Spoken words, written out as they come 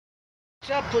What's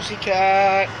up,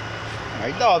 pussycat?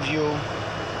 I love you.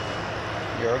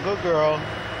 You're a good girl.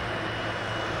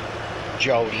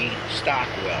 Jody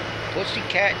Stockwell.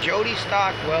 Pussycat Jody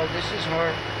Stockwell. This is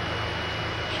her.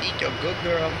 She's a good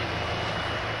girl.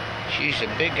 She's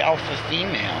a big alpha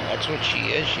female. That's what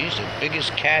she is. She's the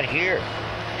biggest cat here.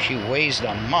 She weighs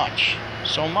so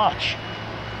much.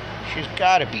 She's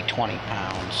got to be 20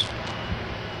 pounds.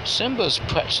 Simba's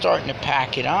starting to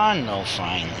pack it on, though,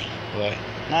 finally. But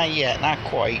not yet, not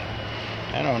quite.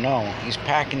 I don't know. He's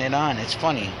packing it on. It's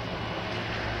funny.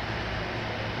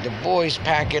 The boys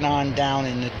pack it on down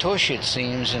in the tush, it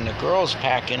seems, and the girls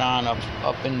pack it on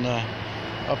up in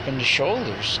the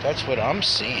shoulders. That's what I'm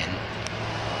seeing.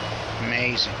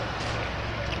 Amazing.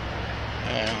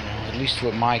 I don't know. At least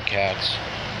with my cats.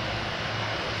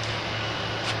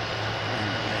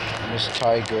 Miss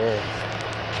Tiger.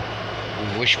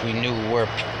 We wish we knew where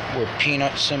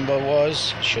Peanut Simba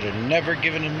was. Should have never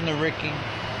given him the Ricky.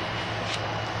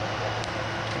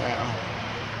 Well,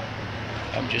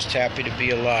 I'm just happy to be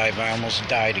alive. I almost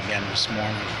died again this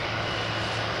morning.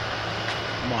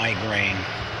 Migraine.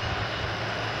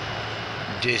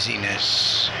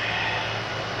 Dizziness.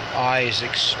 Eyes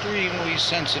extremely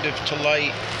sensitive to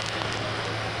light.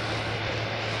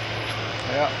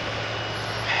 Yeah.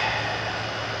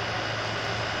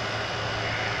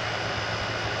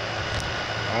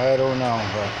 I don't know,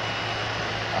 but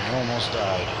I almost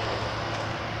died.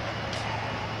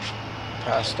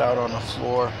 Passed out on the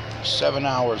floor. 7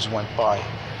 hours went by.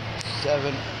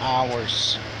 7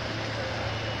 hours.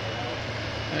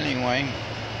 Anyway,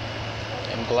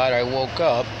 I'm glad I woke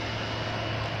up.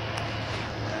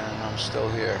 And I'm still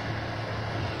here.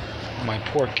 My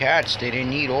poor cats, they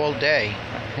didn't eat all day.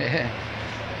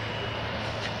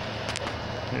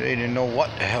 They didn't know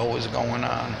what the hell was going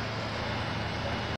on.